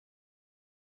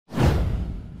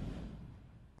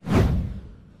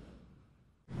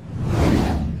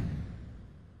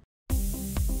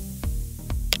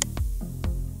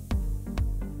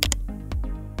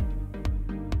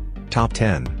Top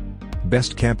 10.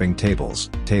 Best Camping Tables.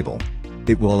 Table.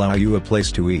 It will allow you a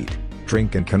place to eat,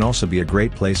 drink, and can also be a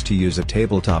great place to use a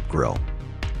tabletop grill.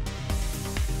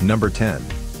 Number 10.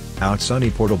 Outsunny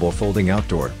Portable Folding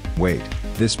Outdoor. Weight.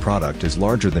 This product is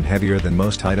larger than heavier than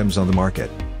most items on the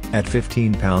market. At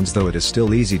 15 pounds, though, it is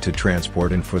still easy to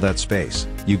transport, and for that space,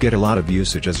 you get a lot of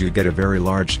usage as you get a very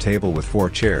large table with 4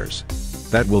 chairs.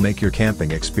 That will make your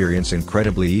camping experience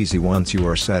incredibly easy once you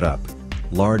are set up.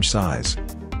 Large size.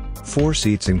 4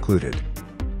 seats included.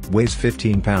 Weighs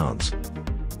 15 pounds.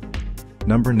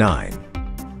 Number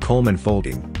 9. Coleman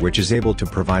Folding, which is able to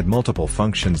provide multiple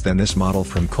functions. Then this model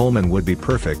from Coleman would be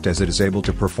perfect, as it is able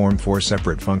to perform 4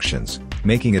 separate functions,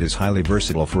 making it as highly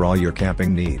versatile for all your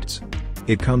camping needs.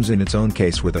 It comes in its own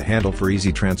case with a handle for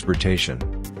easy transportation.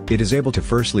 It is able to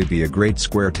firstly be a great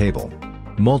square table.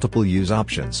 Multiple use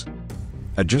options.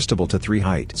 Adjustable to 3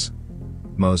 heights.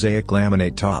 Mosaic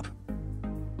laminate top.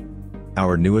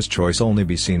 Our newest choice only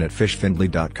be seen at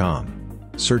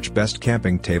fishfindley.com. Search best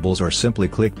camping tables or simply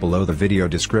click below the video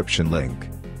description link.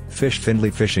 Fish Findley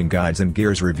fishing guides and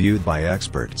gears reviewed by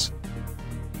experts.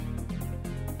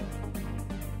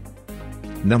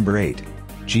 Number 8.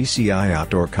 GCI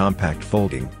Outdoor Compact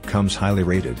Folding. Comes highly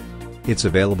rated. It's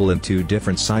available in 2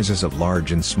 different sizes of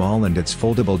large and small, and its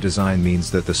foldable design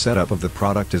means that the setup of the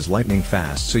product is lightning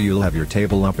fast, so you'll have your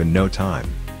table up in no time.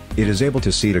 It is able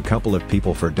to seat a couple of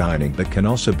people for dining, but can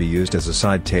also be used as a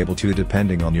side table too,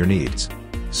 depending on your needs.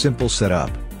 Simple setup.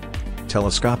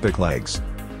 Telescopic legs.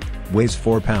 Weighs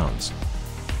 4 pounds.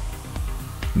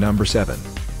 Number 7.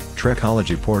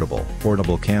 Trekology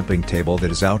Portable camping table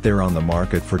that is out there on the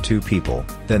market for 2 people.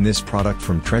 Then this product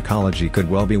from Trekology could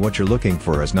well be what you're looking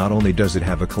for, as not only does it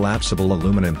have a collapsible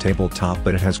aluminum tabletop,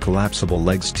 but it has collapsible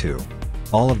legs too.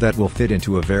 All of that will fit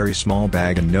into a very small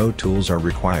bag and no tools are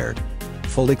required.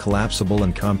 Fully collapsible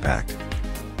and compact.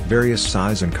 Various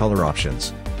size and color options.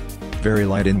 Very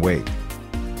light in weight.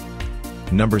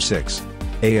 Number 6.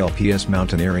 ALPS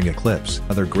Mountaineering Eclipse.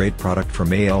 Another great product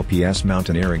from ALPS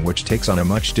Mountaineering, which takes on a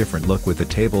much different look with a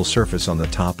table surface on the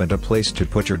top and a place to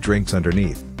put your drinks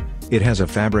underneath. It has a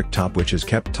fabric top which is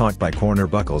kept taut by corner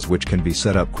buckles, which can be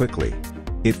set up quickly.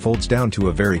 It folds down to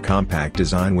a very compact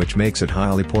design, which makes it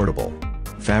highly portable.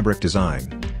 Fabric design.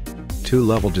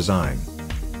 2-level design.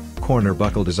 Corner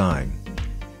buckle design.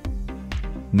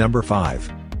 Number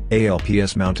 5.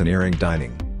 ALPS Mountaineering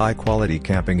Dining. High-quality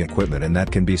camping equipment, and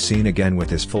that can be seen again with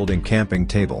this folding camping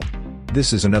table.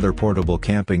 This is another portable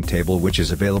camping table which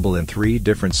is available in 3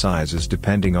 different sizes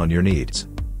depending on your needs.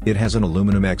 It has an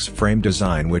aluminum X-frame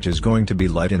design which is going to be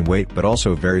light in weight but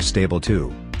also very stable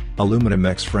too. Aluminum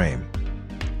X-frame.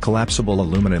 Collapsible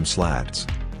aluminum slats.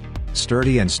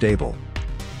 Sturdy and stable.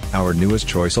 Our newest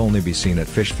choice only be seen at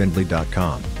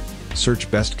fishfindley.com.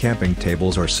 Search best camping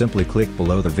tables or simply click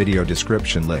below the video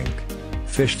description link.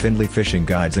 Fish Findley fishing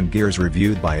guides and gears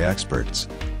reviewed by experts.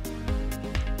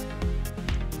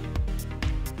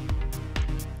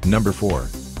 Number 4.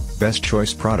 Best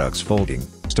Choice Products Folding.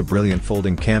 It's a brilliant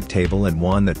folding camp table, and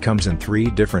one that comes in 3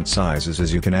 different sizes,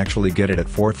 as you can actually get it at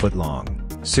 4 foot long,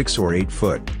 6 or 8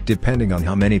 foot, depending on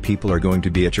how many people are going to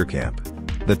be at your camp.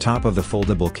 The top of the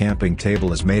foldable camping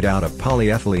table is made out of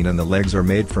polyethylene and the legs are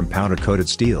made from powder-coated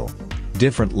steel.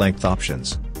 Different length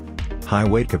options. High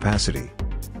weight capacity.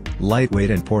 Lightweight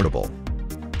and portable.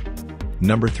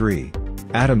 Number 3.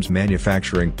 Adams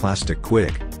Manufacturing Plastic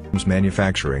Quik-Fold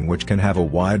manufacturing, which can have a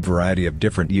wide variety of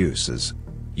different uses.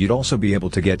 You'd also be able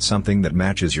to get something that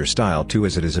matches your style too,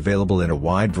 as it is available in a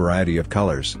wide variety of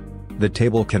colors. The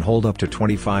table can hold up to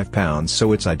 25 pounds,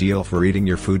 so it's ideal for eating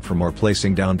your food from or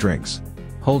placing down drinks.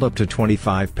 Hold up to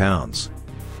 25 pounds.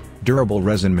 Durable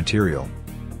resin material.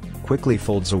 Quickly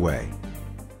folds away.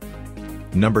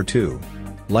 Number 2.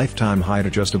 Lifetime Height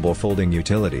Adjustable Folding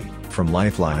Utility, from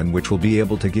Lifeline, which will be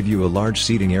able to give you a large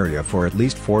seating area for at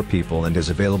least 4 people and is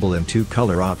available in 2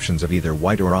 color options of either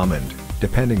white or almond,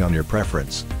 depending on your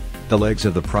preference. The legs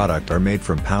of the product are made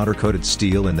from powder-coated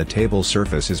steel and the table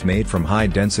surface is made from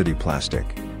high-density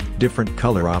plastic. Different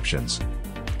color options.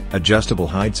 Adjustable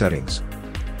height settings.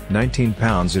 19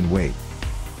 pounds in weight.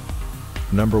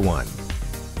 Number 1.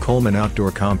 Coleman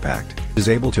Outdoor Compact. Is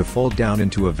able to fold down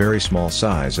into a very small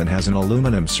size and has an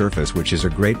aluminum surface, which is a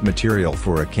great material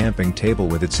for a camping table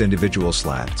with its individual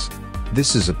slats.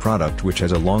 This is a product which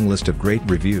has a long list of great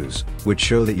reviews, which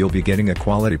show that you'll be getting a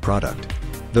quality product.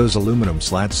 Those aluminum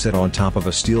slats sit on top of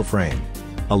a steel frame.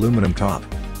 Aluminum top.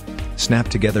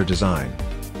 Snap-together design.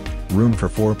 Room for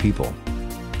 4 people.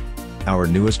 Our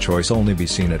newest choice only be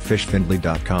seen at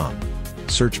fishfindley.com.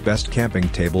 Search best camping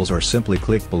tables or simply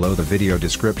click below the video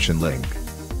description link.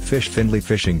 Fish Findley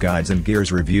fishing guides and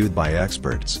gears reviewed by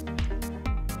experts.